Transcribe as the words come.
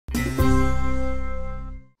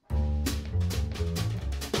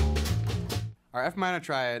Our F minor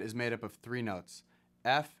triad is made up of 3 notes: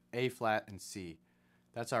 F, A flat, and C.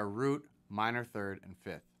 That's our root, minor third, and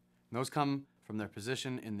fifth. And those come from their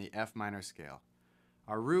position in the F minor scale.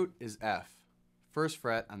 Our root is F, 1st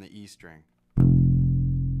fret on the E string.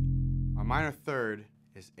 Our minor third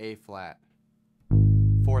is A flat,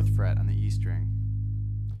 4th fret on the E string.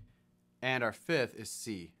 And our fifth is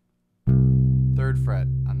C, 3rd fret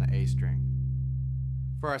on the A string.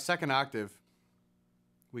 For our second octave,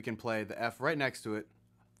 we can play the F right next to it,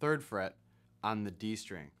 3rd fret, on the D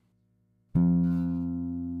string.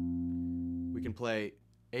 We can play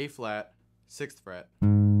A flat, 6th fret,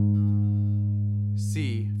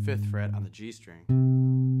 C, 5th fret on the G string,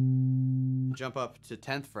 jump up to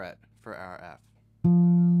 10th fret for our F.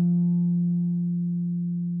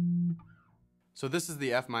 So this is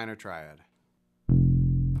the F minor triad.